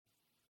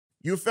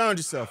You have found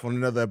yourself on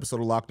another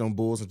episode of Locked On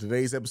Bulls. In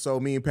today's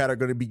episode, me and Pat are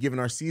going to be giving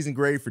our season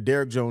grade for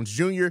Derrick Jones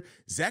Jr.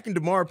 Zach and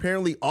DeMar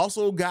apparently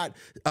also got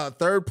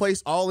third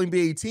place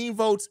All-NBA team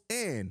votes,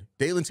 and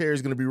Dalen Terry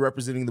is going to be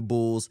representing the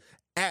Bulls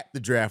at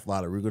the draft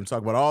lottery. We're going to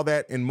talk about all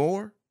that and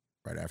more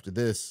right after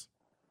this.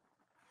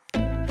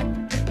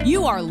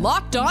 You are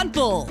Locked On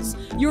Bulls,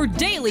 your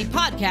daily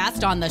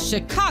podcast on the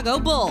Chicago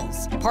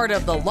Bulls, part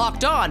of the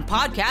Locked On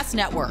Podcast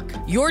Network,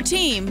 your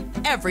team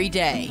every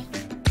day.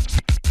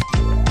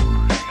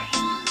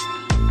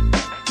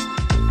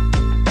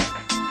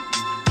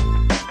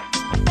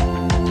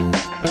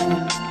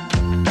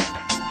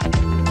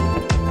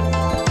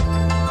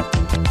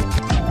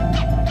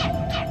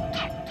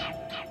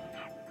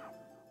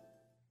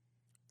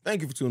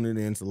 Thank you for tuning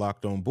in to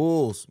Locked On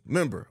Bulls,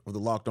 member of the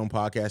Locked On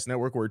Podcast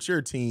Network, where it's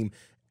your team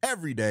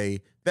every day.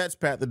 That's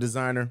Pat, the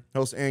designer,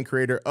 host and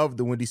creator of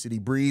the Windy City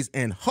Breeze,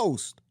 and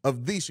host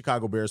of the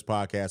Chicago Bears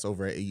podcast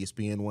over at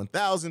ESPN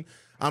 1000.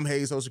 I'm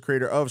Hayes, host and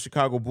creator of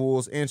Chicago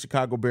Bulls and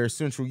Chicago Bears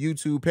Central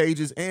YouTube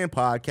pages and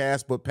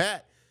podcasts. But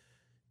Pat,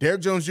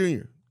 Derrick Jones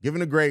Jr.,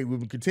 giving a grade. We've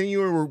been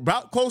continuing. We're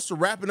about close to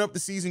wrapping up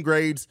the season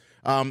grades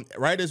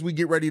right as we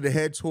get ready to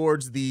head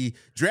towards the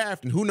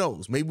draft. And who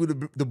knows, maybe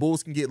the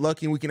Bulls can get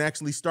lucky and we can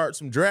actually start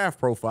some draft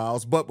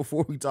profiles. But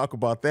before we talk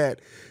about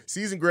that,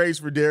 season grades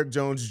for Derrick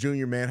Jones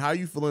Jr., man, how are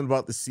you feeling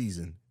about the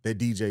season that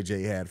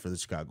DJJ had for the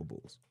Chicago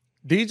Bulls?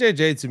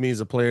 DJJ to me is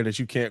a player that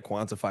you can't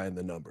quantify in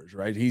the numbers,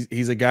 right?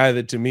 He's a guy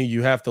that to me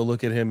you have to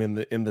look at him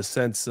in the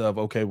sense of,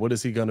 okay, what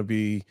is he going to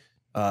be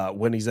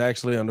when he's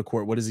actually on the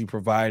court? What is he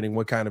providing?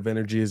 What kind of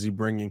energy is he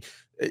bringing?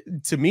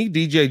 To me,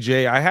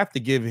 DJJ, I have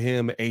to give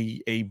him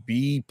a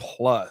B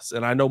plus.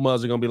 And I know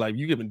Muzz are gonna be like,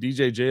 "You giving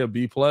DJJ a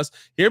B plus?"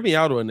 Hear me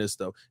out on this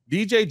though.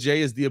 DJJ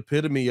is the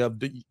epitome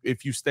of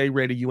if you stay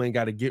ready, you ain't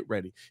got to get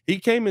ready. He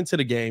came into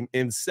the game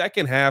in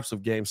second halves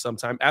of games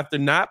sometime after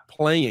not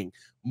playing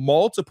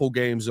multiple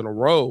games in a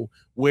row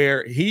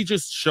where he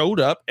just showed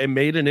up and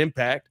made an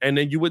impact, and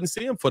then you wouldn't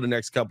see him for the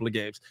next couple of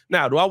games.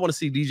 Now, do I want to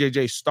see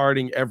DJJ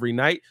starting every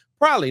night?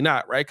 Probably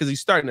not, right? Because he's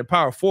starting at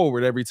power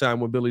forward every time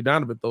when Billy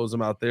Donovan throws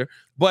him out there.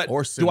 But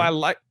do I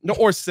like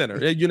or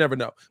center? You never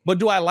know. But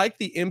do I like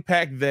the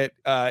impact that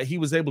he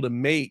was able to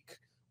make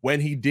when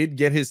he did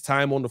get his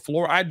time on the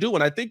floor? I do.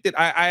 And I think that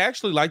I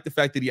actually like the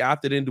fact that he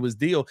opted into his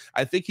deal.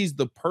 I think he's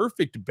the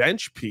perfect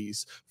bench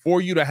piece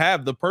for you to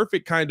have, the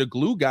perfect kind of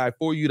glue guy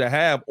for you to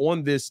have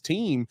on this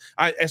team.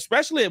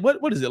 Especially at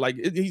what is it? Like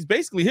he's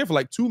basically here for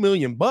like $2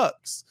 million.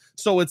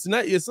 So it's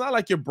not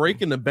like you're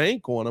breaking the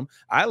bank on him.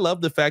 I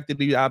love the fact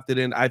that he opted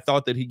in. I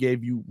thought that he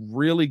gave you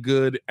really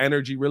good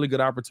energy, really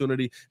good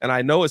opportunity. And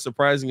I know as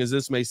surprising as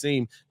this may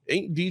seem,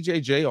 ain't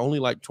DJJ only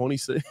like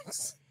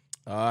 26?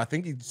 I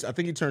think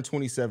he turned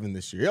 27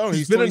 this year. Oh,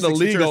 he's been in the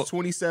league. He turned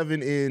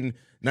 27 in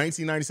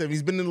 1997.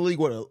 He's been in the league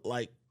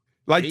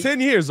like 10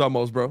 years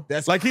almost, bro.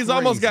 That's like he's crazy.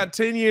 Almost got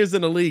 10 years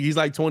in the league. He's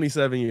like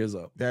 27 years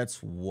old.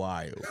 That's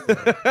wild.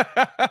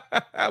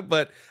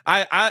 But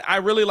I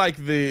really like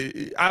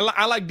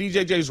I like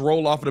DJJ's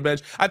role off of the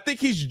bench. I think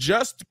he's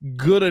just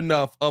good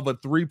enough of a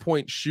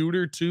 3-point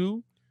shooter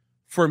too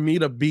for me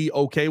to be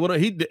okay with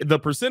it. The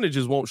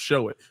percentages won't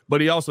show it, but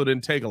he also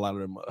didn't take a lot of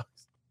them mugs.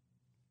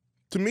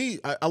 To me,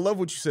 I love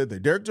what you said there.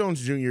 Derrick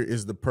Jones Jr.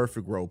 is the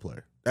perfect role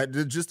player.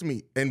 Just to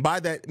me. And by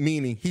that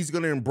meaning, he's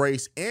going to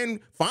embrace and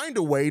find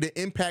a way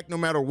to impact no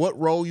matter what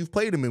role you've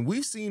played him in.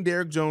 We've seen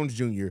Derrick Jones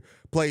Jr.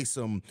 play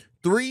some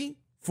 3,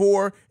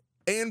 4,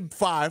 and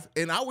 5.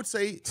 And I would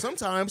say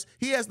sometimes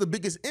he has the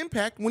biggest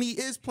impact when he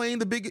is playing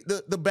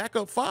the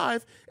backup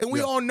 5. And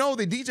we all know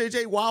that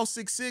DJJ, while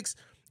 6'6",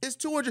 is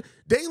 200.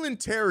 Dalen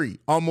Terry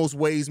almost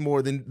weighs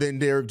more than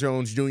Derrick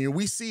Jones Jr.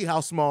 We see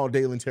how small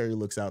Dalen Terry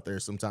looks out there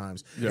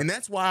sometimes. And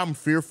that's why I'm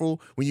fearful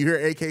when you hear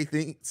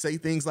AK say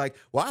things like,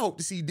 well, I hope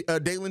to see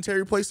Dalen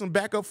Terry play some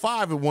backup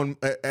 5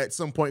 at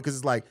some point, because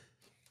it's like,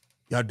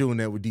 y'all doing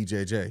that with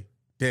DJJ.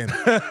 Damn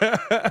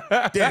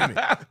it. Damn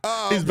it.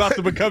 He's about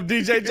to become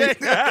DJJ.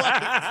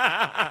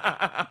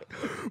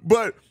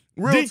 But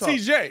real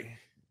DTJ.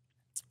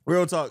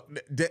 Real talk.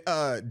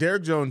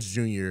 Derrick Jones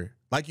Jr.,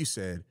 like you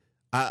said,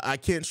 I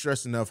can't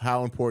stress enough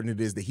how important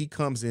it is that he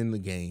comes in the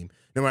game,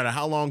 no matter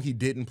how long he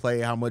didn't play,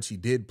 how much he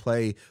did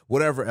play,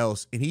 whatever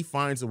else, and he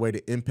finds a way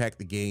to impact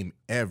the game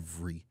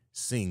every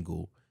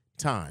single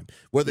time.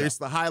 Whether it's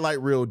the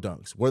highlight reel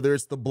dunks, whether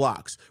it's the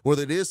blocks,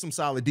 whether it is some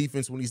solid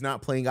defense when he's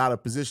not playing out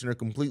of position or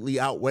completely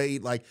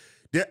outweighed. Like,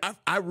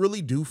 I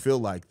really do feel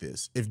like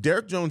this. If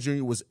Derrick Jones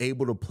Jr. was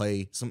able to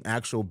play some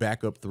actual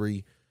backup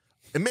 3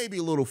 and maybe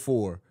a little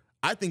 4,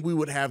 I think we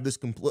would have this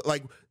complete,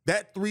 like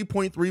that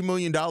 $3.3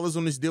 million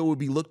on this deal would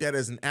be looked at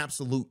as an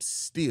absolute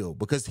steal,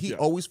 because he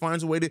always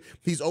finds a way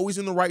he's always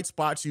in the right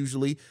spots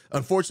usually.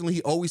 Unfortunately,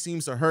 he always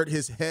seems to hurt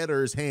his head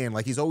or his hand.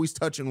 Like he's always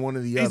touching one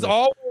or the other. He's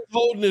always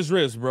holding his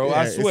wrist, bro. Yeah,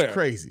 I swear. it's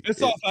crazy.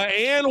 It's off an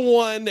and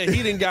one that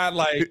he didn't got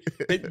like.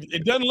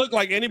 It doesn't look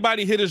like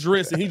anybody hit his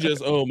wrist, and he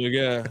just, oh my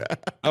god.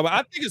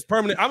 I think it's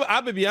permanent. I'm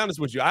gonna be honest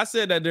with you. I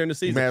said that during the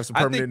season. He may have some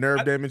permanent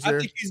nerve damage there. I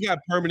think he's got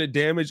permanent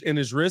damage in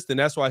his wrist, and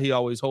that's why he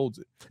always holds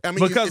it. I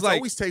mean, because it's like,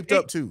 always taped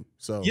up too.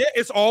 So yeah,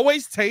 it's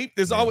always taped.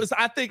 There's always.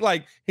 I think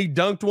like he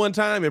dunked one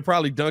time and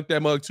probably dunked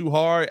that mug too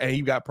hard, and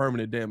he got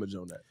permanent damage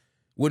on that.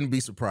 Wouldn't be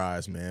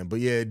surprised, man. But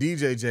yeah,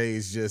 DJJ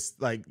is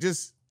just.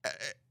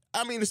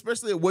 I mean,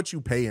 especially at what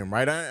you pay him,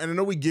 right? And I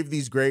know we give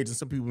these grades, and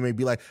some people may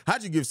be like,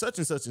 "How'd you give such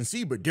and such and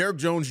C?" But Derrick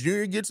Jones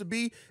Jr. gets a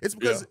B. It's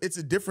because it's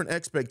a different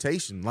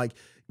expectation. Like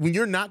when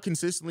you're not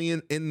consistently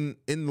in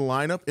the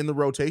lineup, in the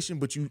rotation,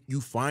 but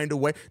you find a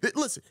way.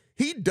 Listen,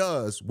 he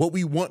does what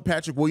we want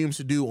Patrick Williams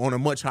to do on a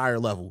much higher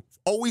level.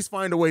 Always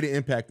find a way to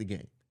impact the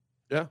game.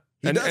 Yeah,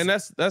 and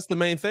that's the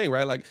main thing,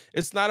 right? Like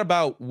it's not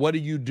about what do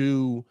you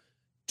do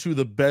to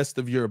the best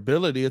of your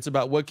ability. It's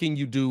about what can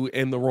you do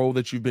in the role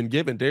that you've been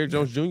given. Derrick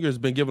Jones Jr. has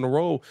been given a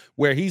role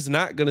where he's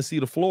not going to see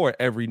the floor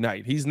every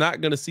night. He's not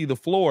going to see the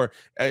floor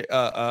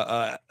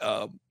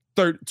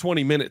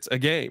 20 minutes a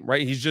game,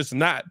 right? He's just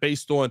not,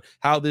 based on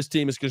how this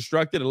team is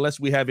constructed, unless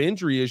we have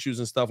injury issues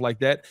and stuff like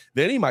that.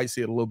 Then he might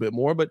see it a little bit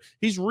more, but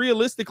he's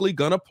realistically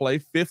going to play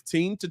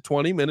 15 to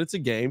 20 minutes a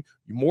game,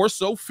 more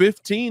so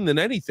 15 than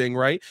anything,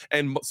 right?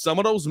 And some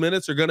of those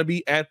minutes are going to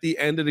be at the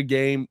end of the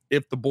game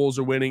if the Bulls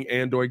are winning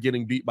and or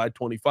getting beat by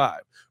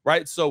 25,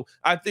 right? So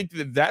I think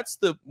that's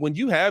when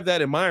you have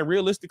that in mind,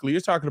 realistically,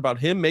 you're talking about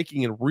him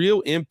making a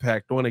real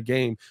impact on a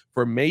game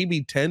for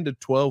maybe 10 to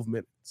 12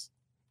 minutes.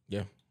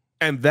 Yeah.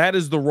 And that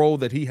is the role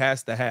that he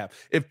has to have.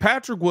 If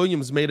Patrick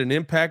Williams made an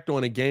impact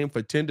on a game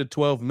for 10 to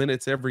 12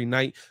 minutes every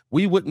night,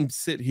 we wouldn't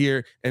sit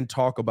here and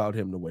talk about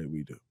him the way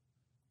we do.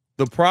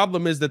 The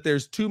problem is that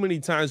there's too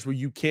many times where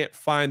you can't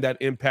find that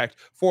impact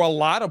for a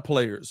lot of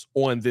players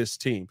on this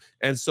team.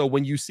 And so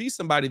when you see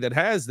somebody that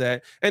has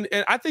that, and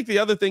I think the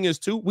other thing is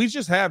too, we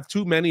just have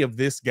too many of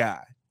this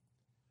guy.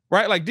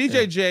 Right, like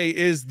DJJ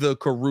is the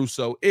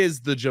Caruso,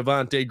 is the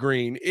Javonte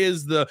Green,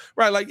 is the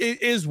like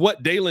it is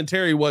what Dalen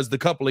Terry was the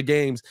couple of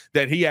games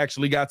that he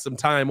actually got some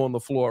time on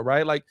the floor,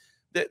 right? Like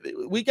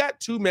we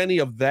got too many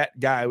of that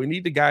guy. We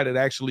need the guy that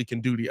actually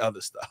can do the other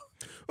stuff.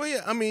 Well,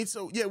 yeah, I mean,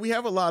 so yeah, we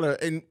have a lot of,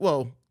 and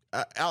well,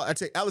 I'd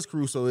say Alex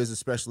Caruso is a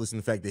specialist in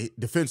the fact that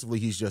defensively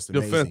he's just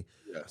amazing.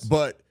 Yes.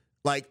 But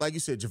like you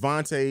said,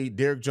 Javonte,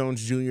 Derrick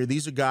Jones Jr.,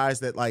 these are guys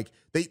that like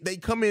they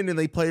come in and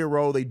they play a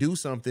role, they do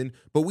something,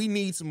 but we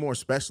need some more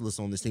specialists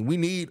on this team. We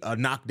need a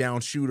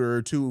knockdown shooter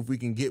or two if we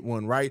can get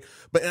one, right?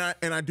 But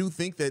and I do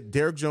think that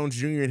Derrick Jones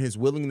Jr. and his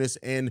willingness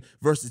and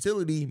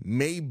versatility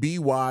may be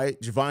why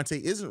Javonte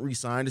isn't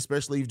re-signed,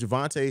 especially if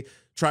Javonte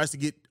tries to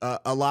get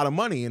a lot of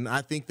money. And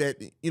I think that,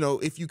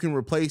 if you can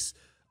replace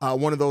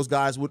one of those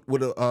guys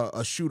with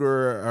a shooter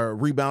or a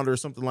rebounder or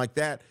something like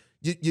that,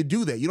 you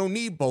do that. You don't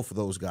need both of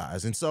those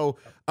guys. And so,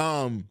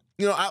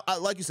 I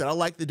like you said, I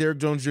like that Derrick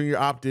Jones Jr.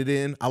 opted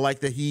in. I like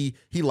that he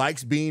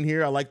likes being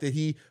here. I like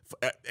that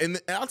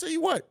and I'll tell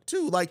you what,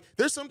 too, like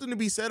there's something to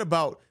be said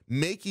about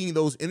making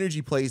those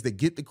energy plays that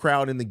get the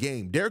crowd in the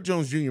game. Derrick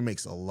Jones Jr.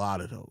 makes a lot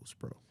of those,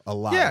 bro. A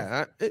lot.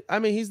 Yeah, I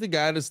mean, he's the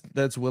guy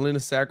that's willing to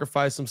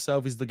sacrifice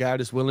himself. He's the guy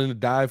that's willing to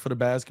die for the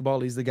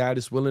basketball. He's the guy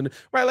that's willing to,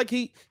 right? Like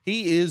he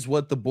is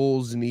what the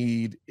Bulls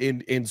need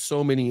in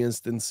so many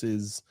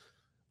instances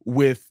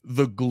with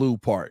the glue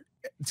part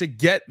to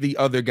get the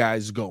other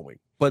guys going.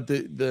 But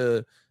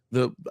the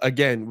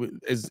again,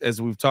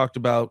 as we've talked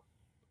about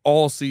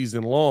all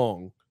season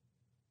long,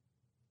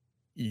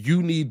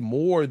 you need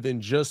more than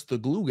just the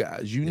glue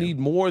guys. You need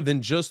more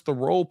than just the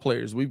role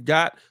players. We've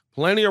got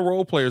plenty of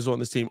role players on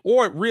this team.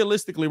 Or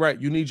realistically, right,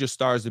 you need your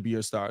stars to be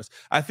your stars.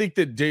 I think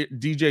that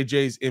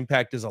DJJ's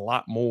impact is a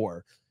lot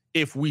more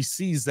if we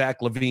see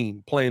Zach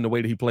LaVine playing the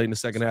way that he played in the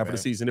second half of the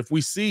season, if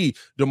we see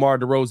DeMar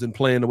DeRozan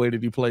playing the way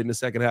that he played in the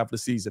second half of the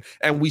season,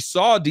 and we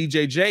saw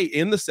DJJ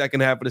in the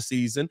second half of the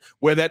season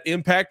where that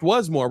impact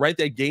was more, right?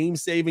 That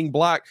game-saving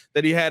block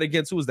that he had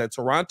against, who was that,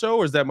 Toronto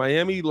or is that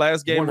Miami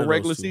last game of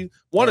regular season?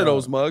 One of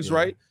those mugs,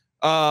 right?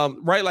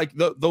 Right, like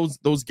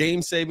those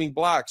game-saving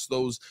blocks,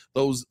 the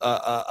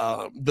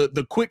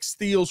quick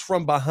steals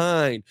from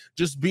behind,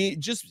 just being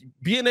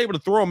able to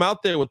throw them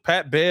out there with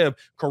Pat Bev,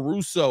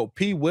 Caruso,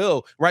 P.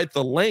 Will, right?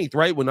 The length,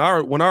 right? When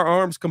our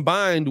arms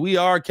combined, we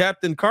are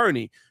Captain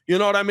Carney. You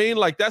know what I mean?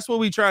 Like that's what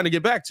we're trying to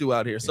get back to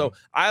out here. So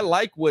I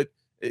like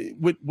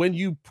when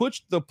you put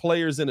the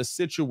players in a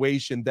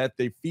situation that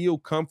they feel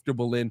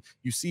comfortable in,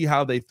 you see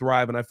how they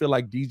thrive. And I feel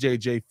like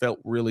DJJ felt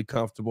really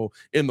comfortable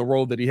in the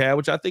role that he had,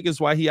 which I think is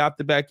why he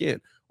opted back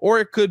in. Or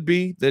it could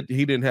be that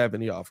he didn't have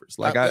any offers.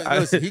 Like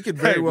listen, he could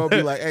very well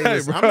be like, "Hey,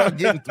 listen, I'm not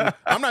getting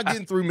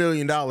 $3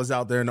 million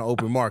out there in the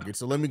open market,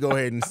 so let me go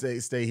ahead and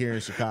stay here in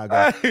Chicago."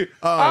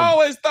 I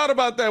always thought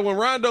about that when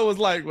Rondo was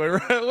like, when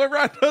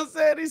Rondo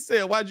said, he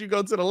said, "Why'd you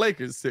go to the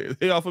Lakers?"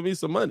 They offered me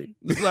some money.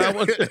 Like,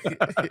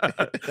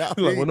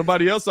 when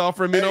nobody else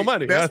offering me no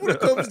money. That's what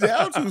it comes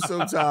down to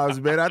sometimes,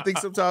 man. I think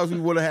sometimes we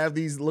want to have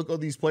look at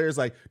these players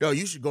like, "No,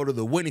 you should go to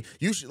the winning."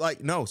 You should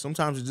no.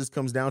 Sometimes it just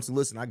comes down to,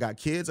 listen, I got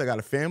kids, I got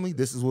a family.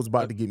 This is is what's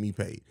about to get me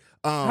paid.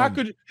 How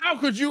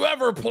could you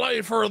ever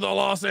play for the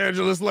Los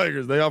Angeles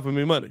Lakers? They offer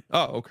me money.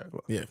 Oh, okay.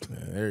 Well. Yeah,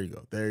 there you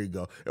go. There you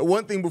go. And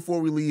one thing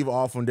before we leave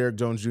off on Derrick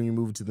Jones Jr.,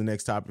 moving to the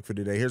next topic for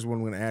today. Here's what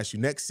I'm going to ask you.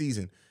 Next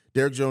season,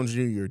 Derrick Jones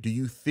Jr., do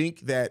you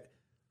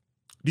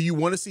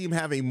want to see him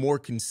have a more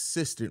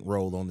consistent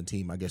role on the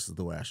team? I guess is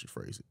the way I should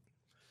phrase it.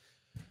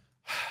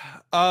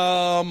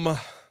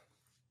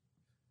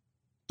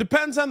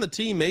 Depends on the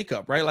team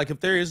makeup, right? Like if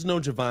there is no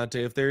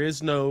Javonte, if there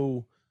is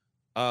no,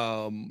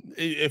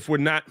 if we're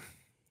not,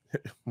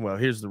 well,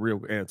 here's the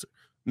real answer.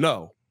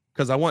 No,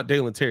 because I want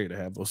Dalen Terry to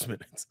have those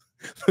minutes.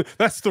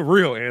 That's the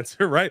real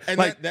answer, right? And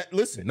like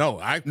listen, no,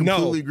 I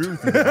completely agree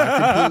with you.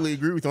 I completely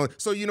agree with you.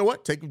 So you know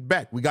what? Take it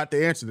back. We got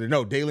the answer there.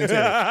 No, Dalen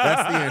Terry.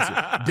 That's the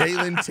answer.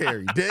 Dalen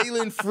Terry.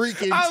 Dalen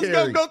freaking Terry. I was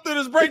going to go through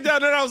this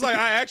breakdown, and I was like,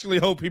 I actually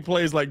hope he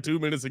plays like 2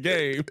 minutes a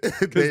game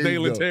because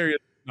Dalen Terry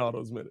all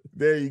those minutes.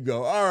 There you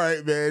go. All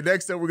right, man.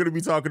 Next up, we're going to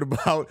be talking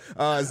about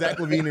Zach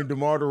LaVine and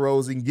DeMar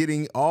DeRozan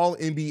getting all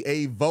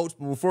NBA votes.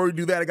 But before we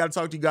do that, I got to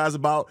talk to you guys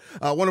about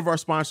one of our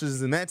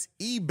sponsors, and that's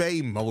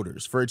eBay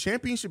Motors. For a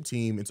championship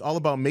team, it's all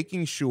about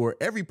making sure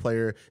every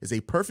player is a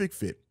perfect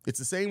fit. It's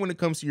the same when it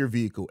comes to your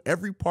vehicle.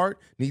 Every part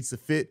needs to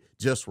fit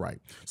just right.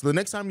 So the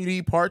next time you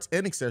need parts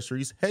and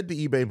accessories, head to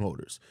eBay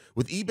Motors.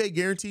 With eBay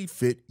Guaranteed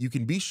Fit, you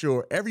can be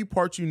sure every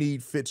part you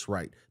need fits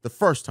right the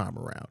first time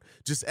around.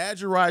 Just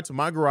add your ride to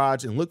My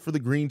Garage and look for the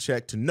green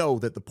check to know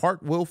that the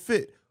part will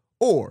fit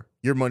or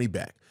your money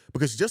back.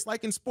 Because just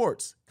like in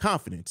sports,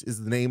 confidence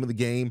is the name of the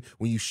game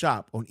when you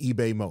shop on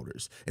eBay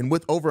Motors. And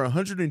with over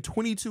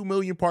 122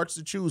 million parts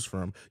to choose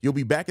from, you'll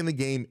be back in the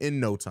game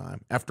in no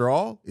time. After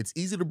all, it's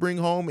easy to bring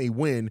home a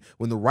win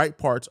when the right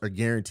parts are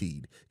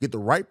guaranteed. Get the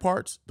right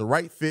parts, the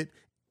right fit,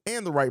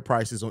 and the right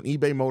prices on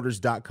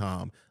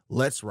ebaymotors.com.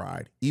 Let's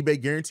ride.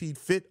 eBay Guaranteed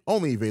Fit,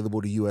 only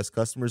available to U.S.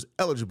 customers.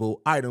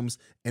 Eligible items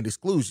and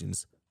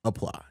exclusions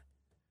apply.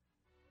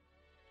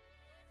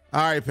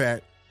 All right,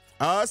 Pat.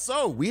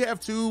 So we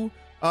have two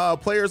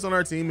players on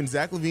our team, and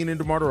Zach LaVine and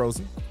DeMar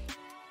DeRozan,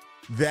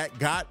 that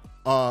got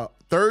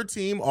third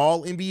team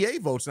all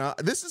NBA votes. Now,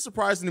 this is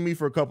surprising to me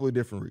for a couple of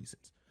different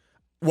reasons.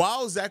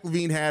 While Zach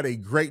LaVine had a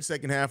great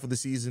second half of the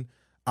season,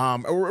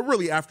 or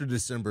really after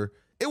December,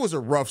 it was a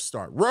rough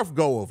start, rough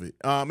go of it.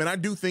 And I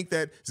do think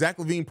that Zach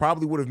LaVine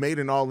probably would have made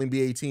an all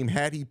NBA team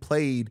had he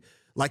played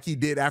like he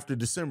did after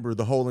December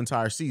the whole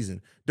entire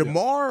season.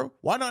 DeMar,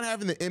 why not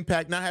having the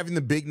impact, not having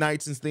the big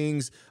nights and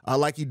things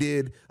like he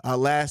did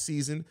last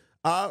season?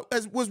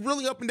 Was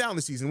really up and down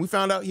the season. We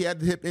found out he had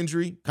the hip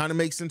injury. Kind of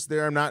makes sense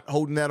there. I'm not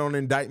holding that on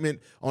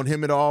indictment on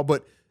him at all.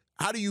 But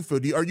how do you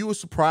feel? Are you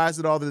surprised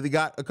at all that they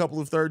got a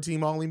couple of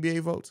third-team All-NBA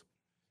votes?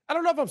 I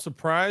don't know if I'm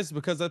surprised,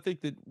 because I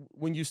think that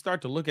when you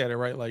start to look at it,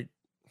 right, like,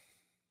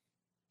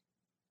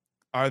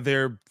 are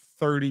there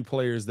 30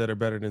 players that are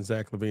better than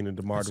Zach LaVine and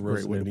DeMar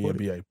DeRozan in the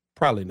NBA?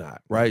 Probably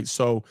not, right?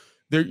 So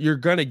you're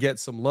going to get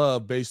some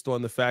love based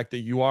on the fact that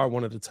you are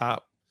one of the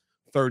top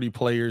 30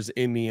 players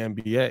in the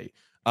NBA.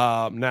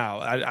 Now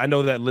I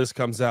know that list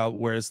comes out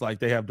where it's like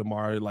they have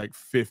DeMar at like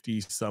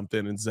 50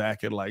 something and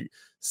Zach at like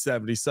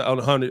 70,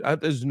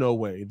 100. There's no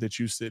way that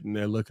you sitting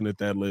there looking at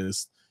that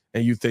list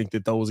and you think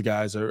that those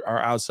guys are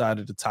outside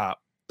of the top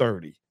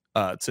 30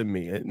 to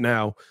me.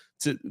 Now,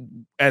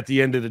 at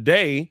the end of the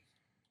day,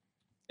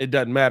 it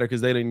doesn't matter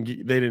because they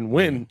didn't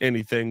win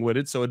anything with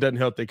it, so it doesn't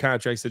help their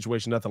contract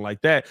situation, nothing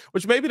like that.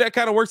 Which maybe that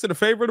kind of works in the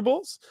favor of the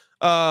Bulls.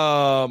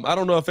 I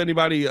don't know if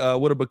anybody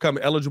would have become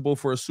eligible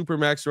for a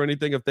supermax or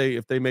anything if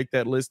they make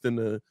that list on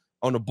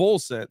the Bull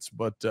sense.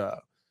 But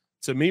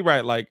to me,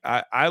 right, like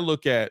I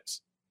look at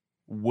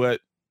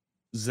what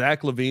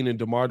Zach LaVine and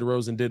DeMar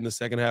DeRozan did in the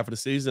second half of the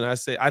season.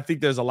 I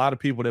think there's a lot of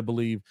people that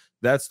believe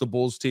that's the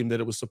Bulls team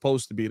that it was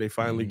supposed to be. They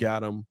finally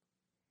got them.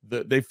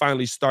 They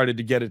finally started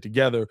to get it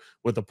together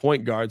with a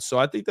point guard. So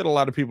I think that a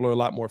lot of people are a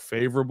lot more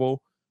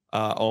favorable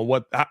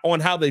on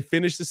how they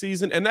finished the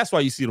season. And that's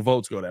why you see the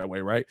votes go that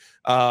way, right?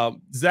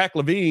 Zach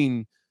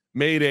LaVine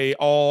made a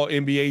all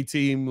NBA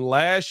team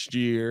last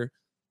year,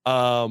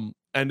 and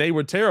they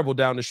were terrible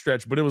down the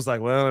stretch, but it was like,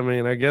 well, I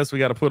mean, I guess we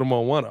got to put them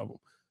on one of them.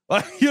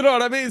 Like, you know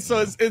what I mean? So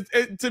it's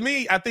to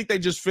me, I think they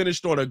just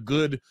finished on a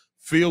good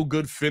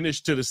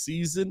finish to the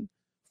season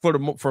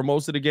for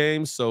most of the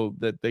games, so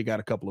that they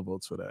got a couple of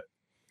votes for that.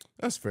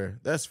 That's fair.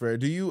 That's fair.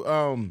 Do you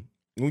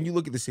when you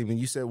look at the team, and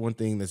you said one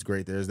thing that's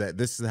great there is that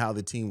this is how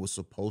the team was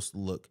supposed to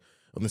look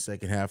on the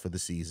second half of the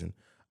season.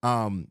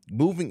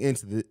 Moving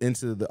into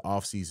the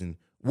offseason,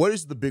 what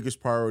is the biggest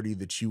priority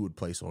that you would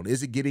place on?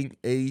 Is it getting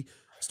a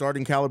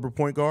starting caliber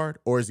point guard,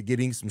 or is it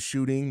getting some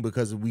shooting?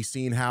 Because we've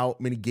seen how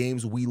many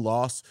games we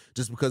lost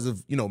just because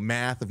of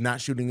math of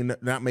not shooting,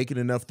 not making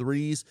enough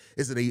threes.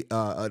 Is it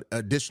a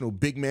additional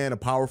big man, a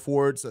power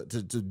forward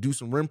to do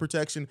some rim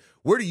protection?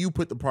 Where do you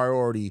put the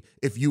priority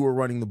if you were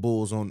running the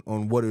Bulls on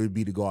what it would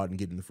be to go out and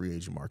get in the free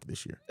agent market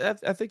this year?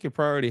 I think your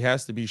priority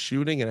has to be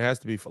shooting, and it has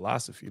to be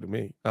philosophy to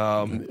me.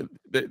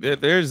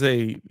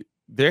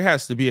 there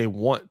has to be a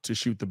want to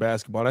shoot the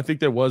basketball. And I think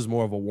there was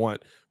more of a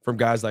want from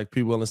guys like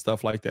P. Will and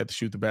stuff like that to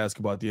shoot the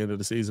basketball at the end of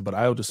the season. But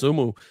Ayo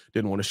Dosunmu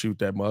didn't want to shoot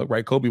that mug,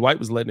 right? Kobe White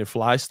was letting it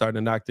fly, starting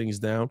to knock things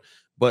down.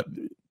 But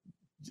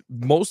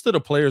most of the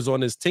players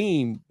on this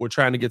team were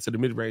trying to get to the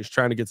mid-range,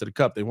 trying to get to the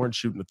cup. They weren't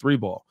shooting the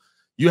 3-ball.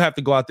 You have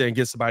to go out there and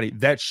get somebody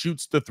that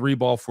shoots the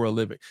 3-ball for a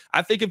living.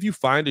 I think if you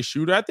find a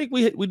shooter, I think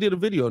we did a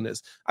video on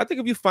this. I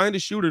think if you find a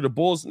shooter, the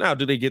Bulls, now,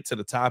 do they get to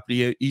the top of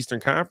the Eastern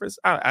Conference?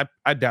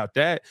 I doubt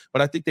that,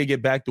 but I think they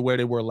get back to where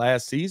they were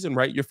last season,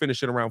 right? You're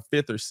finishing around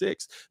 5th or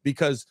 6th,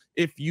 because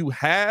if you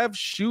have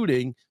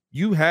shooting,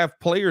 you have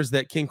players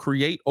that can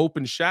create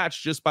open shots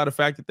just by the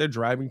fact that they're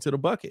driving to the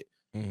bucket.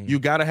 Mm-hmm. You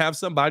got to have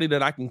somebody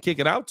that I can kick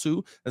it out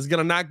to that's going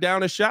to knock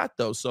down a shot,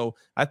 though. So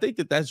I think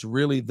that that's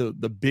really the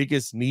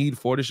biggest need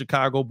for the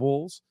Chicago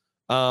Bulls.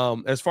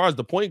 As far as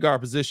the point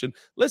guard position,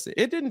 listen,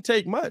 it didn't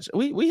take much.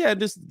 We had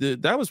this,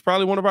 that was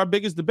probably one of our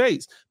biggest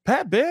debates.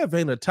 Pat Bev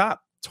ain't a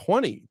top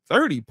 20,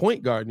 30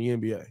 point guard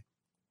in the NBA.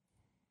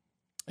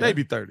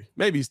 Maybe 30.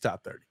 Maybe he's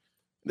top 30.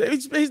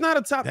 He's not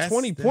a top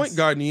 20 point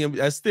guard in the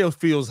NBA. That still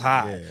feels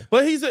high,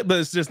 but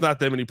it's just not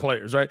that many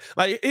players, right?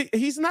 Like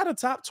he's not a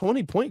top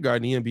 20 point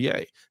guard in the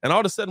NBA. And all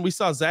of a sudden we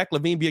saw Zach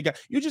LaVine be a guy.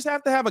 You just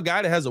have to have a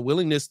guy that has a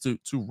willingness to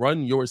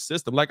run your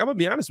system. Like, I'm gonna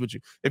be honest with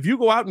you. If you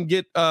go out and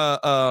get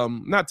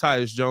not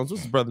Tyus Jones,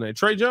 what's his brother name?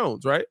 Trey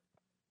Jones, right?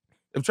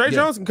 If Trey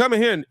Jones can come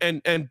in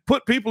here and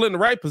put people in the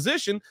right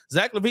position,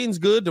 Zach LaVine's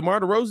good,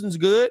 DeMar DeRozan's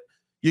good.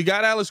 You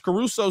got Alex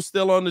Caruso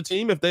still on the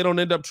team if they don't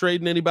end up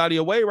trading anybody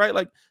away, right?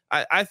 Like,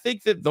 I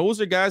think that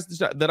those are guys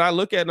that I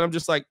look at and I'm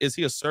just like, is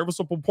he a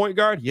serviceable point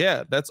guard?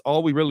 Yeah, that's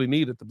all we really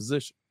need at the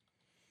position.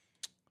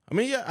 I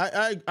mean, yeah,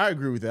 I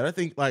agree with that. I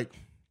think, like,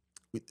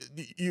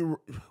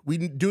 we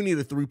do need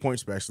a 3-point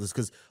specialist,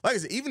 because, like I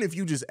said, even if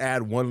you just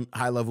add one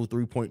high-level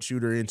 3-point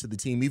shooter into the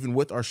team, even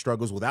with our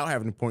struggles without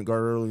having a point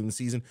guard early in the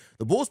season,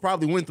 the Bulls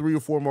probably win 3 or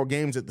 4 more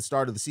games at the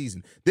start of the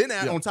season. Then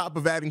on top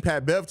of adding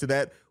Pat Bev to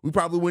that, we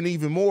probably win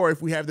even more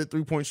if we have the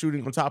 3-point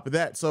shooting on top of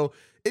that. So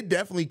it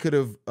definitely could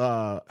have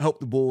helped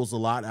the Bulls a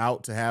lot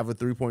out to have a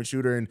 3-point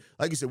shooter. And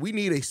like you said, we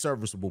need a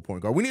serviceable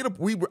point guard.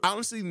 We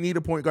honestly need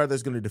a point guard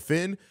that's going to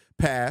defend,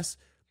 pass,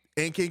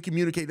 and can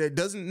communicate, that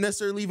doesn't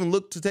necessarily even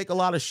look to take a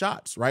lot of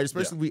shots, right?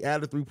 Especially if we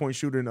add a 3-point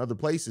shooter in other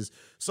places.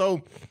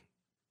 So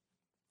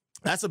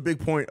that's a big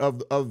point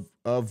of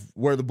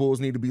where the Bulls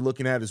need to be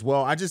looking at as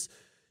well. I just,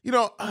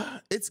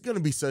 it's going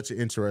to be such an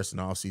interesting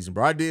offseason,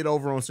 bro. I did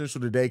over on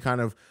Central Today kind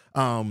of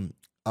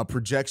a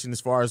projection as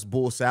far as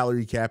Bulls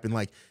salary cap, and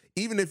like,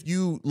 even if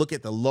you look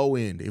at the low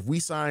end, if we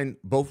re-sign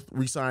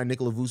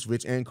Nikola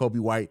Vucevic and Kobe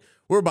White,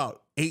 we're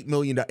about $8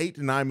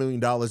 to $9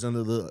 million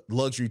under the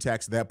luxury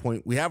tax at that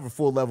point. We have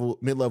a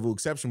mid-level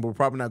exception, but we're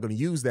probably not going to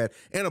use that,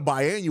 and a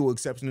biannual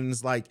exception. And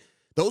it's like,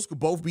 those could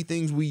both be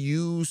things we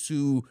use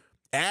to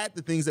add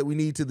the things that we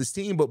need to this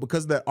team, but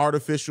because of that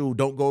artificial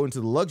don't go into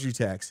the luxury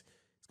tax,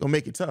 it's going to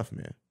make it tough,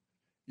 man.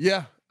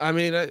 Yeah, I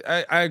mean,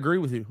 I agree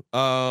with you.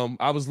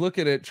 I was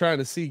looking at trying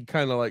to see,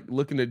 kind of like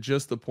looking at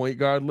just the point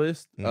guard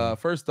list.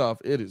 First off,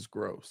 it is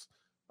gross.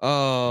 You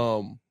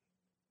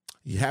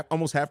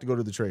almost have to go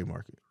to the trade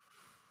market.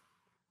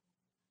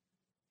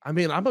 I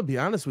mean, I'm gonna be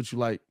honest with you.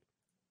 Like,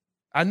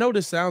 I know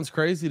this sounds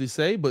crazy to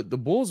say, but the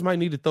Bulls might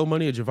need to throw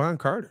money at Javon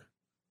Carter.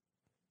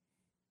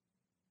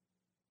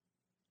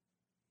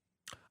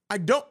 I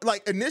don't,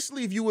 like,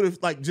 initially, if you would have,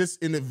 like,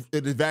 just in the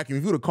vacuum,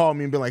 if you would have called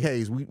me and been like,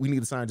 hey, we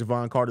need to sign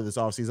Javon Carter this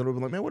offseason, I would have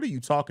been like, man, what are you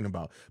talking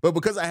about? But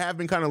because I have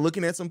been kind of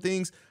looking at some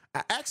things,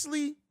 I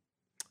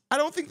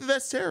don't think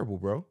that's terrible,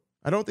 bro.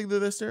 I don't think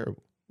that's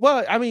terrible.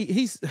 Well, I mean,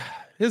 here's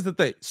the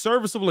thing.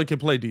 Serviceable and can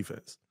play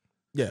defense.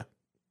 Yeah.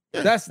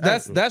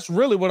 That's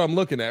really what I'm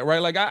looking at,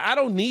 right? Like, I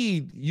don't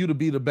need you to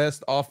be the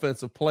best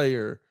offensive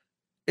player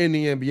in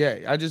the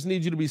NBA. I just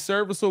need you to be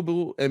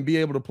serviceable and be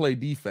able to play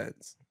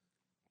defense.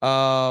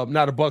 Now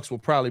the Bucks will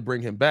probably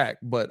bring him back,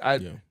 but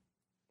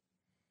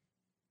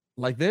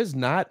like, there's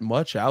not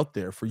much out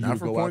there for you to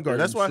go out there.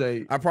 That's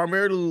why I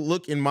primarily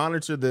look and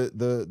monitor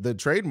the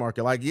trade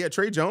market. Like, yeah,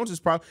 Trey Jones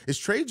is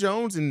Trey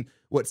Jones and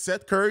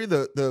Seth Curry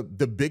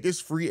the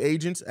biggest free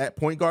agents at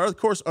point guard, of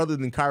course, other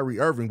than Kyrie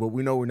Irving, but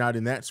we know we're not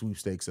in that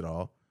sweepstakes at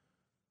all.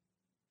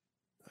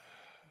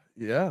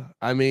 Yeah,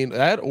 I mean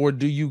that, or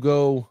do you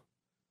go?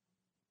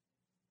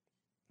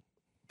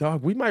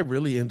 Dog, we might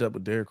really end up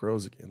with Derrick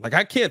Rose again. Like,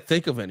 I can't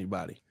think of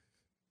anybody.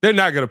 They're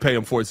not going to pay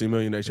him $14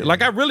 million next year.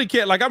 Like, I really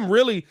can't. Like, I'm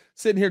really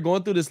sitting here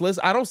going through this list.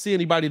 I don't see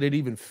anybody that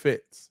even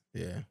fits.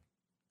 Yeah.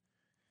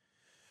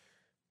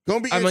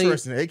 Gonna be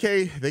interesting.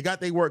 AK, they got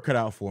their work cut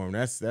out for him.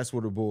 That's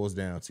what it boils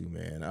down to,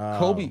 man.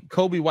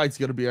 Kobe White's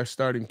going to be our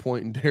starting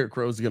point, and Derrick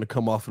Rose is going to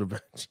come off of the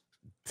bench.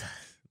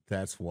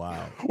 That's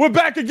wild. We're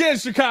back again,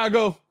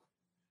 Chicago.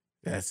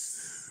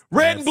 That's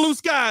red and blue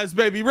skies,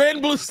 baby. Red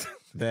and blue skies.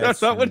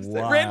 That's not what it's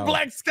saying. Red and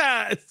black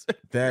skies.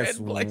 That's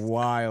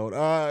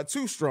wild.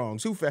 Too strong,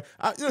 too fast.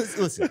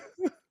 Listen,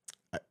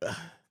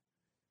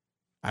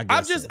 I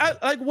guess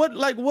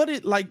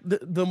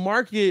the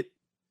market.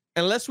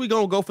 Unless we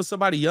gonna go for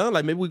somebody young,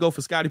 like maybe we go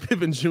for Scottie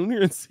Pippen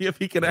Jr. and see if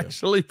he can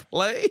actually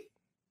play.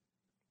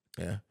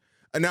 Yeah,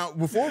 Now,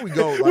 before we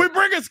go, we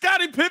bringing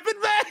Scottie Pippen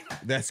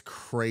back? That's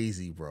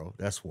crazy, bro.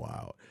 That's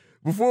wild.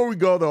 Before we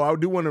go, though, I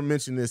do want to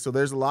mention this. So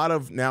there's a lot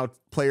of now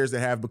players that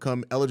have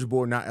become eligible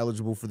or not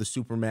eligible for the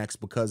Supermax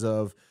because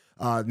of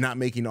not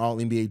making all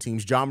NBA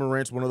teams. Ja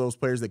Morant's one of those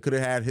players that could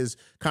have had his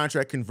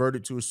contract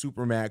converted to a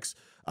Supermax,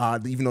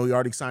 even though he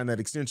already signed that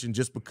extension,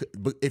 just because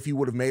if he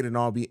would have made an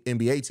all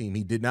NBA team.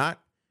 He did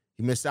not.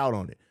 He missed out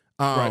on it.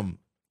 Right.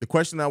 The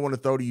question I want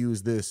to throw to you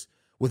is this.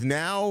 With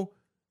now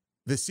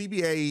the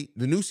CBA,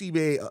 the new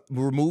CBA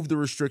removed the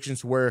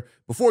restrictions where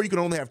before you could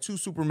only have 2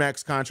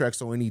 Supermax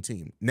contracts on any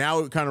team. Now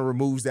it kind of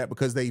removes that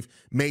because they've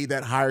made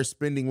that higher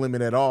spending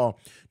limit at all.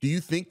 Do you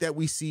think that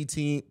we see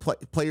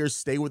players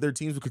stay with their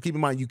teams? Because keep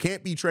in mind, you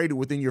can't be traded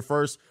within your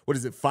first,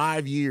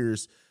 5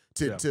 years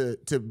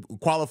to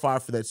qualify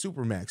for that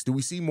Supermax. Do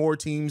we see more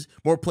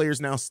players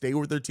now stay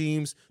with their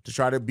teams to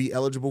try to be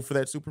eligible for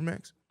that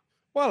Supermax?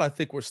 Well, I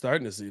think we're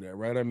starting to see that,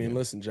 right? I mean,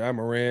 listen, Ja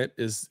Morant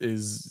is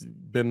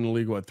been in the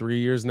league, 3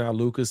 years now.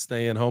 Luka's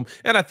staying home.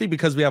 And I think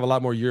because we have a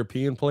lot more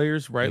European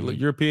players, right? Mm-hmm.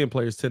 European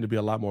players tend to be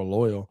a lot more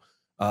loyal.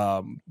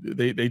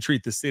 They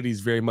treat the cities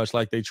very much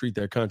like they treat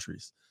their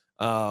countries.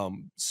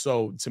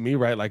 So to me,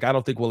 right, like I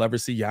don't think we'll ever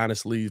see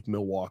Giannis leave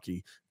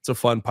Milwaukee. It's a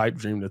fun pipe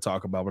dream to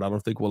talk about, but I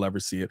don't think we'll ever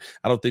see it.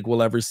 I don't think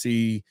we'll ever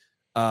see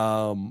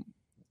Jokic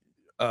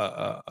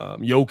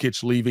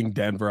leaving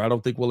Denver. I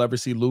don't think we'll ever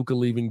see Luka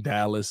leaving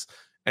Dallas.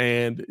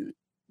 And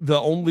the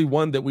only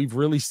one that we've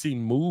really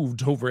seen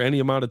moved over any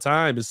amount of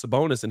time is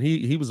Sabonis, and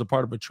he was a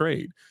part of a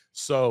trade.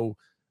 So,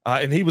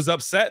 and he was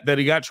upset that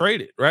he got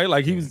traded, right?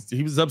 Like he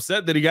was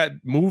upset that he got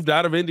moved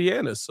out of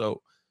Indiana.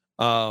 So,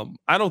 I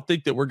don't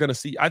think that we're going to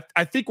see.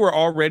 I think we're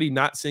already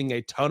not seeing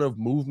a ton of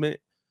movement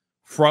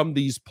from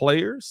these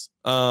players,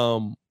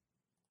 right?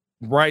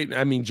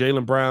 I mean,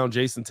 Jaylen Brown,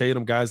 Jason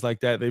Tatum, guys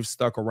like that, they've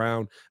stuck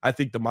around. I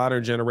think the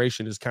modern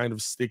generation is kind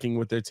of sticking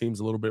with their teams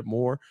a little bit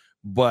more,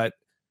 but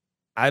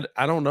I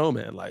don't know,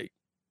 man. Like,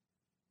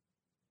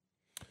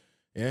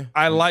 yeah,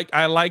 I like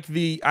what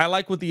the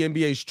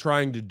NBA is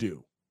trying to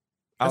do.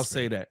 I'll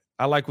say that.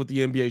 I like what the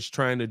NBA is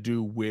trying to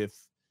do with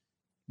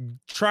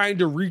trying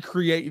to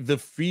recreate the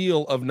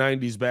feel of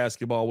 90s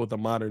basketball with a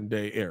modern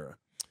day era.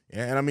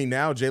 Yeah, and I mean,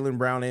 now Jaylen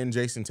Brown and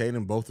Jason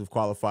Tatum both have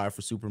qualified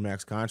for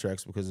Supermax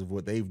contracts because of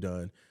what they've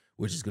done,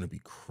 which is going to be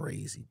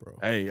crazy, bro.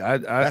 Hey,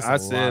 I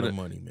said, lot of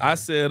money, man. I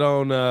said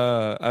on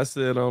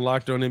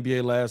Locked On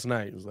NBA last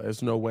night, it was like,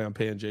 there's no way I'm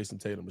paying Jason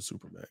Tatum a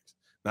Supermax.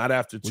 Not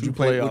after two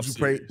playoff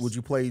series. Would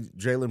you play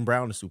Jaylen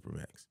Brown a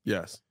Supermax?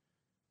 Yes.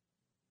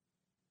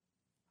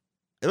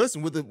 And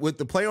listen, with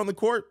the play on the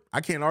court,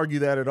 I can't argue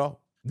that at all.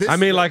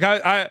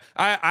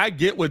 I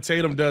get what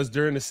Tatum does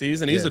during the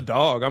season. He's a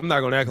dog. I'm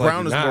not going to act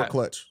Brown like Brown is more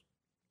clutch.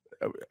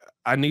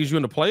 I need you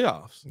in the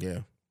playoffs. Yeah.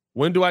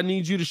 When do I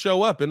need you to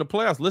show up in the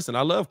playoffs? Listen,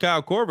 I love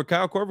Kyle Korver.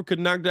 Kyle Korver could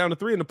knock down a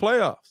 3 in the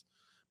playoffs.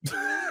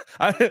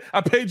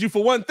 I paid you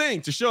for one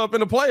thing, to show up in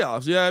the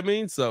playoffs. You know what I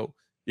mean? So,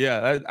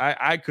 yeah,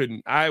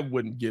 I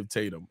wouldn't give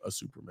Tatum a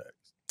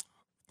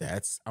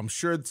Supermax. I'm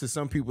sure to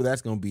some people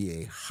that's going to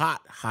be a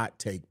hot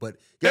take, but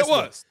guess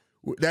what?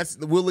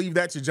 We'll leave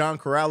that to John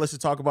Corrales to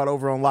talk about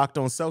over on Locked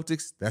On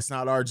Celtics. That's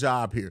not our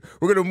job here.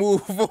 We're going to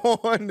move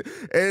on.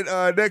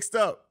 And next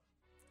up.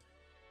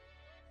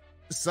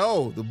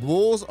 So the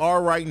Bulls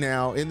are right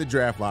now in the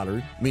draft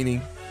lottery, meaning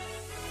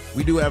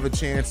we do have a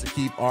chance to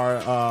keep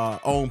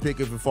our own pick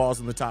if it falls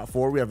in the top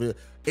 4. We have a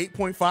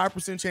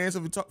 8.5% chance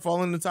of it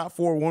falling in the top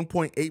 4,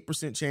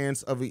 1.8%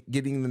 chance of it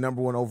getting the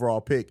number 1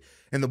 overall pick.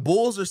 And the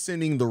Bulls are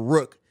sending the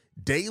rook,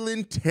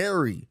 Dalen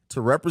Terry,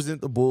 to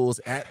represent the Bulls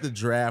at the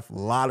draft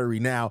lottery.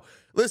 Now,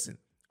 listen,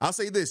 I'll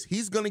say this.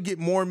 He's going to get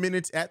more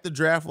minutes at the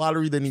draft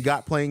lottery than he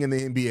got playing in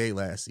the NBA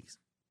last season.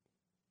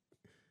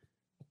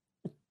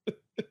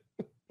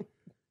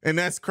 And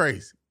that's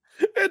crazy.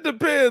 It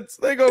depends.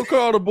 They gonna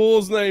call the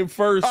Bulls' name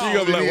first. You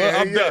gonna be like,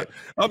 well,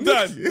 I'm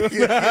done.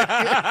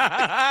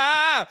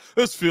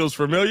 This feels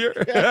familiar.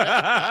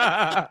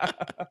 I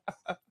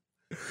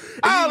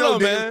don't know,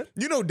 man.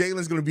 You know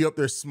Dalen's gonna be up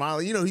there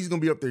smiling. You know he's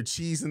gonna be up there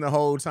cheesing the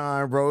whole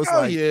time, bro. It's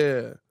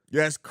yeah.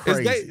 That's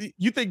crazy.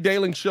 You think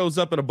Dalen shows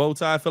up in a bow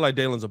tie? I feel like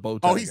Dalen's a bow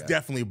tie. Oh, he's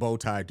definitely a bow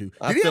tie dude.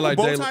 Did he have a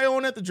bow tie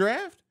on at the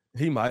draft?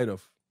 He might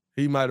have.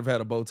 He might have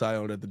had a bow tie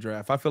on at the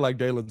draft. I feel like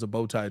Dalen's a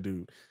bow tie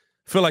dude.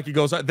 Feel like he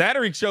goes that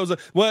or he shows up.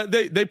 Well,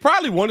 they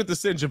probably wanted to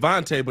send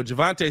Javante, but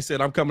Javante said,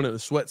 "I'm coming in a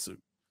sweatsuit."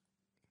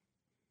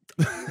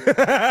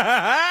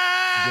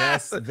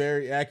 That's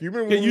very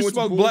accurate. Can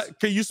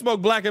you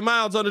smoke Black and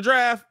Milds on the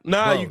draft?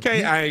 Nah, bro, you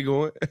can't. I ain't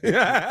going.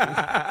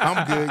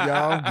 I'm good,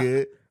 y'all. I'm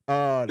good.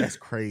 That's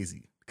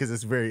crazy because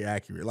it's very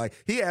accurate. Like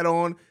he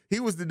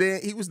was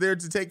there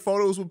to take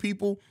photos with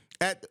people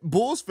at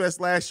Bulls Fest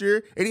last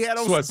year, and he had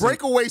on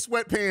breakaway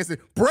sweatpants and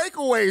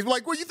breakaways.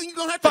 Like, well, you think you're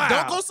going to have to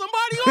dunk on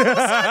somebody all of a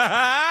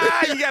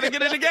sudden? You got to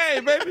get in the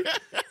game, baby.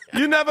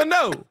 You never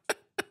know.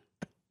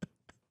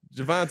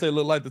 Javante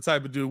looked like the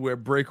type of dude wear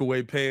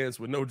breakaway pants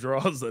with no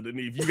drawers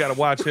underneath. You got to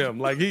watch him.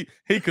 Like,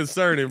 he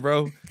concerning,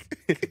 bro.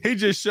 He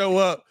just show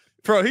up.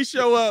 Bro, he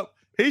show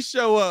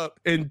up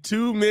in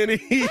too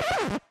many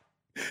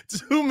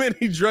Too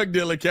many drug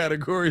dealer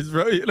categories,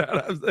 bro. You know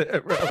what I'm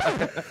saying, bro?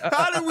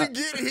 How did we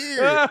get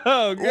here?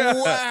 Oh, God.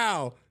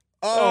 Wow.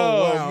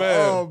 Oh, Wow.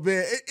 man. Oh,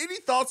 man. Any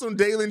thoughts on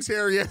Dalen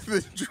Terry after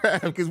the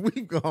draft? Because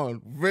we've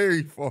gone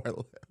very far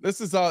left. This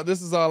is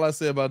all I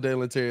say about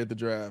Dalen Terry at the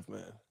draft,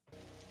 man.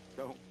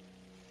 Don't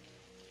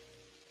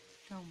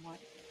what?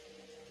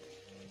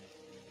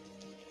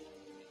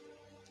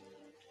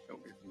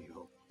 Don't give me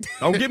hope.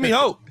 Don't give me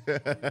hope.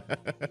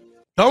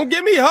 Don't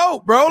give me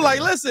hope, bro. Like,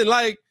 listen,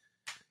 like,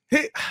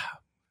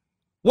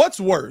 what's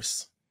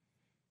worse?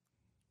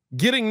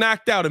 Getting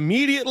knocked out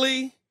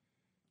immediately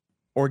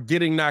or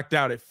getting knocked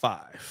out at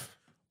 5?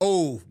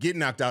 Oh, getting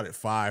knocked out at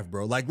 5,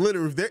 bro. Like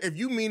literally, if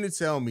you mean to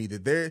tell me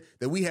that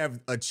we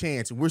have a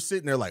chance and we're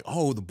sitting there like,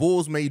 oh, the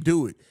Bulls may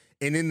do it,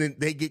 and then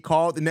they get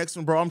called the next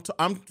one, bro.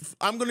 I'm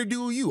gonna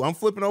do you. I'm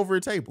flipping over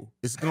a table.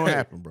 It's gonna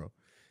happen, bro.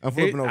 I'm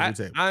flipping over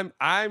the table.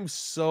 I'm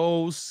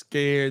so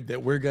scared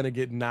that we're gonna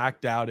get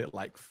knocked out at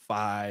like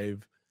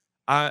 5.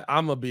 I'm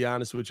gonna be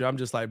honest with you. I'm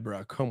just like,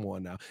 bro, come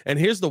on now. And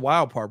here's the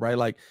wild part, right?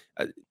 Like,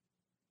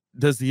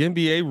 does the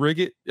NBA rig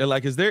it?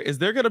 Like, is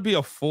there gonna be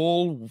a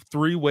full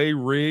 3-way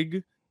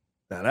rig?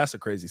 Now that's a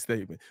crazy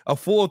statement. A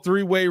full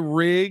 3-way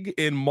rig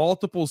in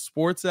multiple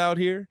sports out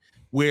here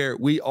where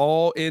we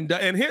all end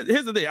up. And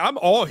here's the thing. I'm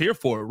all here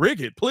for it.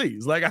 Rig it,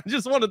 please. Like, I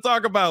just want to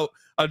talk about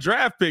a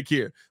draft pick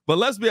here. But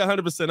let's be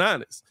 100%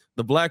 honest.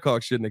 The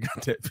Blackhawks shouldn't have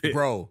got that pick.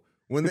 Bro,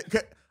 when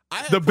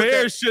the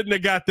Bears shouldn't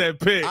have got that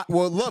pick.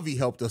 Lovey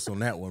helped us on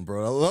that one,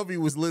 bro. Lovey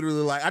was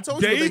literally like, I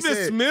told you what they said.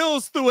 Davis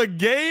Mills threw a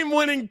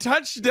game-winning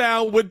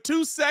touchdown with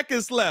 2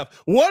 seconds left.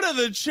 What are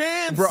the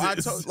chances? Bro,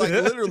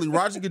 literally,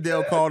 Roger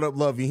Goodell called up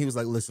Lovey, and he was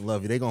like, listen,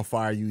 Lovey, they're going to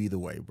fire you either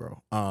way,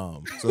 bro.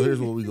 So here's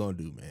what we're going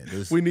to do,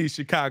 man. We need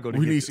Chicago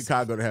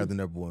to have the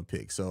number 1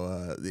 pick.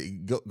 So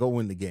go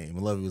win the game.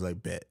 And Lovey was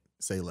like, bet,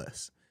 say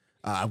less.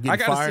 I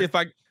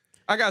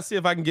gotta see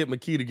if I can get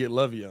McKee to get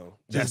Lovey on.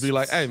 Just be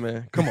like, hey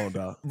man, come on,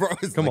 dog. Bro,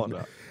 come on,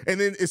 dog. And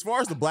then as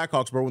far as the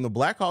Blackhawks, bro, when the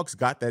Blackhawks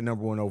got that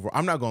number 1 over,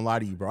 I'm not gonna lie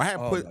to you, bro. I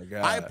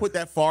had put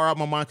that far out of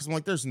my mind because I'm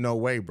like, there's no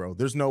way, bro.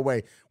 There's no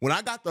way. When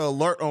I got the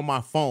alert on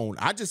my phone,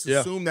 I just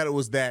assumed that it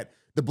was that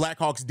the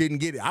Blackhawks didn't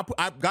get it.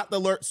 I got the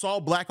alert, saw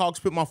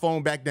Blackhawks, put my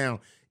phone back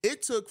down.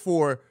 It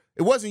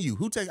wasn't you.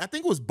 I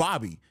think it was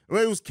Bobby. Or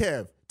it was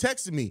Kev.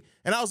 Texted me.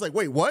 And I was like,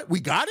 wait, what?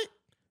 We got it?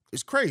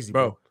 It's crazy,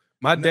 bro.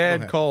 My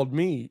dad called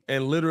me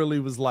and literally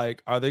was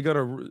like, are they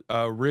going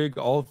to rig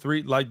all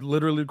 3? Like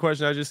literally the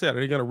question I just said, are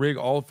they going to rig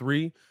all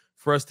 3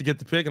 for us to get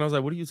the pick? And I was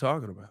like, what are you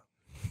talking about?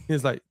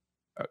 He's like,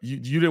 you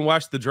didn't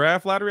watch the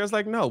draft lottery? I was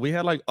like, no, we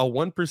had like a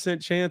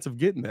 1% chance of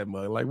getting that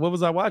mug. Like, what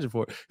was I watching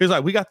for? He's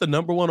like, we got the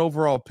number 1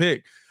 overall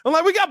pick. I'm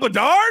like, we got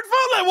Bedard?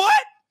 Like,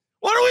 what?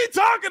 What are we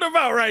talking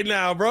about right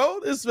now, bro?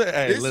 It's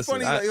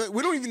funny.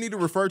 We don't even need to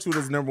refer to it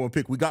as the number 1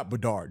 pick. We got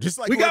Bedard. Just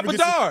like we got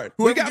Bedard.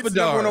 We got Bedard.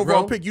 Number 1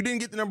 overall pick. You didn't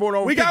get the number 1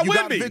 overall pick. We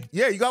got Wemby.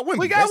 You got Wemby.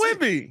 We got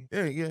Wemby.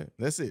 Yeah.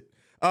 That's it.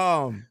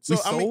 So we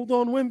sold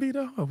on Wemby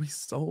though. Are we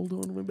sold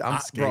on Wemby? I'm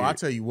scared, bro. I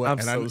tell you what,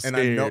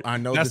 I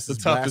know that's this the is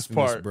toughest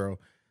part, bro.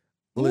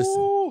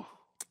 Listen,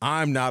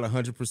 I'm not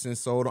 100%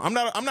 sold. I'm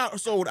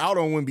not sold out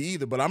on Wemby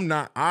either, but I'm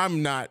not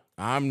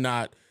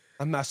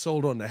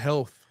sold on the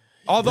health.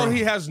 Although he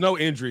has no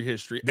injury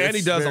history, and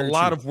he does a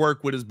lot of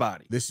work with his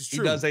body. This is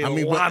true. He does a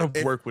lot of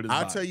work with his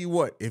body. I'll tell you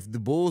what, if the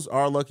Bulls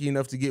are lucky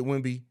enough to get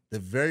Wemby, the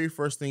very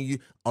first thing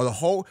matter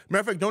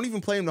of fact, don't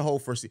even play him the whole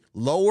first year.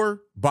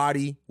 Lower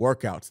body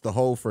workouts the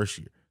whole first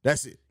year.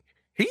 That's it.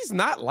 He's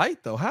not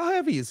light, though. How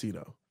heavy is he,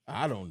 though?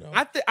 I don't know.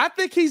 I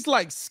think he's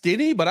like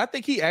skinny, but I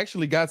think he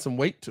actually got some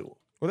weight to him.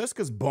 Well, that's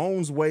because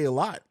bones weigh a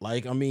lot.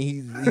 Like, I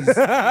mean, he's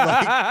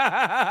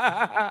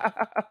like,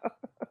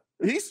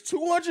 he's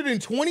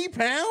 220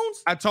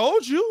 pounds? I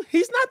told you.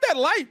 He's not that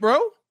light, bro.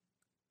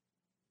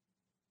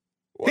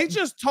 What? He's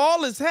just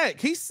tall as heck.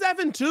 He's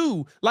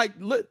 7'2". Like,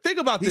 think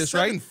about this,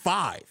 right? He's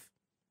 7'5".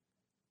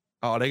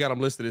 Oh, they got him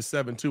listed as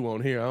 7'2"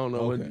 on here. I don't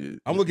know. Okay.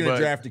 I'm looking at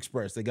Draft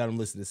Express. They got him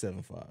listed as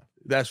 7'5".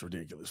 That's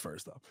ridiculous,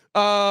 first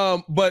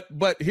off.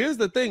 But here's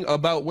the thing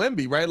about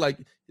Wemby, right? Like,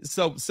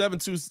 so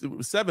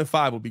 7'2",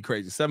 7'5" would be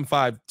crazy.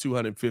 7'5",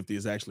 250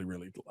 is actually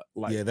really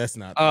light. Yeah, that's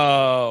not.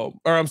 Or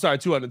I'm sorry,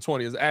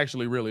 220 is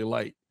actually really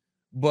light.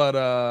 But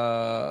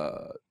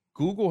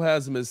Google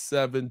has him as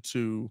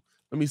 7'2".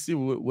 Let me see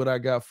what I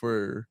got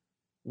for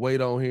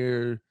weight on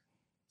here.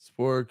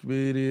 Sport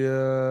Media.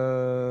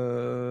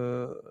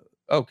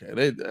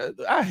 Okay,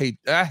 I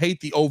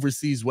hate the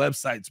overseas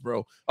websites,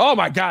 bro. Oh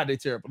my God, they're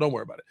terrible. Don't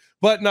worry about it.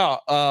 But no,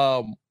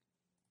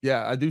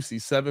 yeah, I do see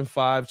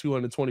 7'5",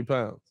 220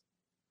 pounds.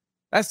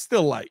 That's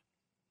still light.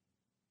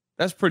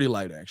 That's pretty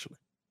light, actually.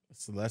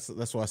 So that's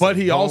why I said but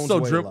he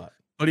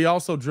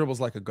also dribbles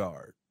like a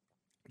guard.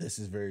 This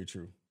is very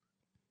true.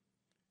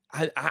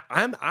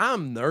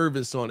 I'm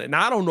nervous on it. And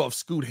I don't know if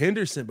Scoot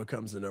Henderson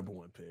becomes the number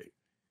 1 pick.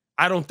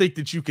 I don't think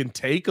that you can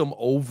take him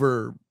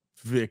over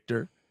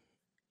Victor.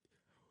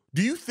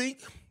 Do you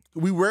think,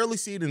 we rarely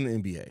see it in the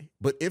NBA,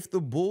 but if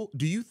do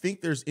you think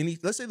there's any,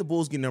 let's say the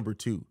Bulls get number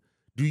 2,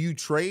 do you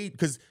trade,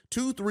 because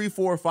 2, 3,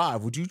 4,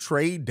 5, would you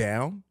trade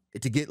down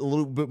to get a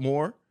little bit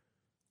more?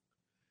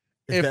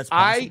 that's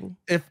possible.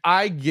 If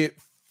I get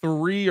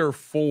 3 or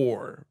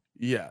 4,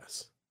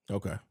 yes.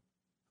 Okay.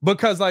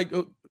 Because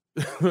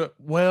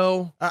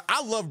well,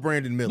 I love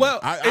Brandon Miller. Well,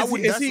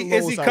 is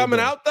he coming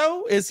out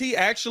though? Is he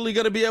actually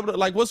going to be able to,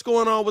 like, what's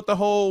going on with the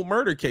whole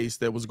murder case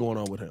that was going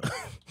on with him?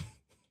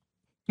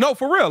 No,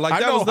 for real.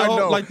 Like that was the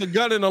whole, like the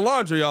gun in the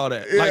laundry, all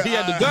that. Yeah, like he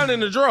had the gun in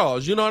the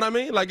drawers. You know what I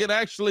mean? Like it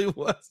actually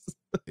was.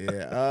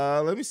 Yeah.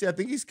 Let me see. I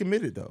think he's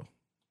committed though.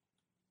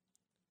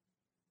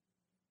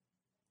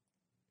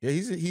 Yeah,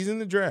 he's in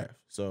the draft.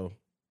 So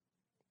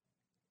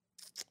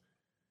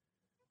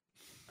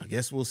I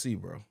guess we'll see,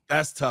 bro.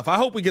 That's tough. I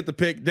hope we get the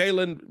pick.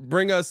 Dalen,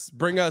 bring us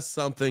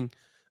something.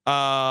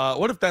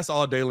 What if that's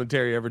all Dalen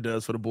Terry ever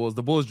does for the Bulls?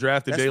 The Bulls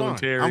drafted Dalen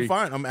Terry. I'm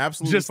fine. I'm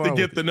absolutely just fine to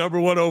get the number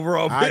 1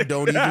 overall pick. I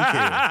don't even care.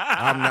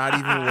 I'm not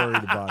even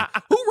worried about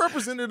it. Who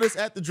represented us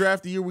at the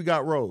draft the year we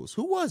got Rose?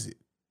 Who was it?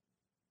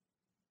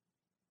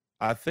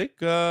 I think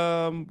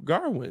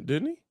Gar went,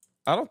 didn't he?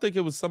 I don't think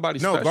it was somebody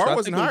special. No, Gar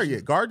wasn't hired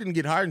yet. Gar didn't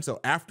get hired until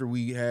after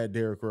we had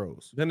Derrick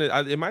Rose. Then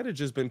it might have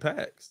just been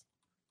Pax.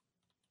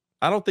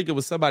 I don't think it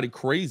was somebody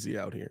crazy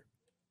out here.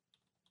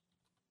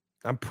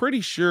 I'm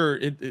pretty sure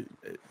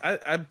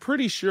I'm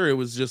pretty sure it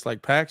was just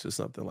like Pax or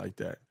something like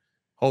that.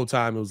 Whole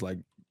time it was like,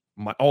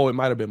 it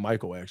might have been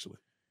Michael actually.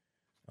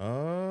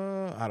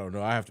 I don't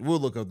know. We'll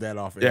look up that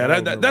off.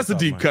 Yeah, that's a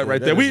deep cut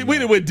right there. We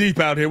didn't went deep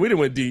out here. We didn't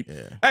went deep.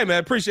 Yeah. Hey man,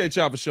 appreciate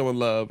y'all for showing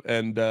love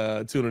and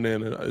tuning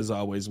in as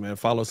always, man.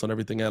 Follow us on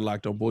everything at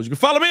Locked On Bulls. You can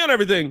follow me on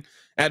everything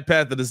at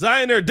Pat the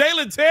Designer.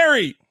 Dalen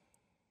Terry.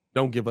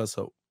 Don't give us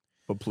hope,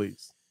 but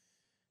please.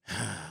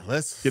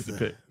 Let's get the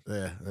pick.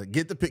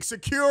 Get the pick.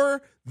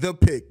 Secure the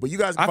pick. But you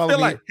guys can follow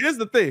me. Here's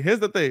the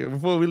thing.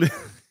 Before we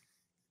leave.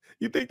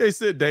 You think they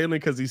said Dalen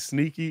because he's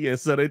sneaky, and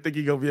so they think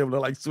he's gonna be able to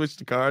like switch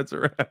the cards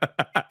around?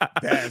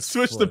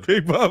 Switch the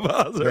pick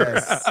around.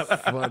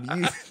 That's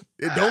funny.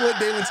 Don't let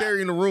Dalen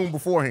Terry in the room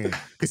beforehand,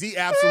 because he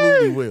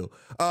absolutely will.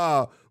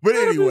 But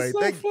anyway,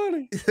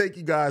 thank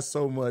you guys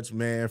so much,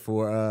 man,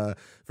 for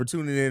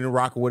tuning in and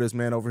rocking with us,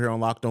 man, over here on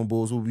Locked On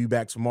Bulls. We'll be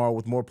back tomorrow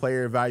with more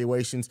player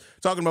evaluations,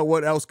 talking about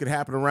what else could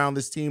happen around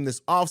this team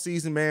this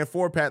offseason, man.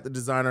 For Pat the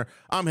Designer,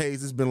 I'm Hayes.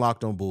 This has been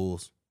Locked On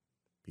Bulls.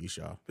 Peace,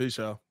 y'all. Peace,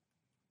 y'all.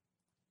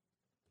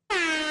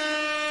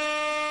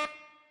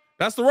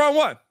 That's the wrong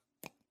one.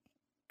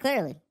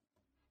 Clearly.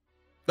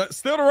 That's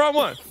still the wrong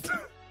one.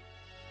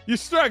 You're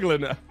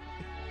struggling now.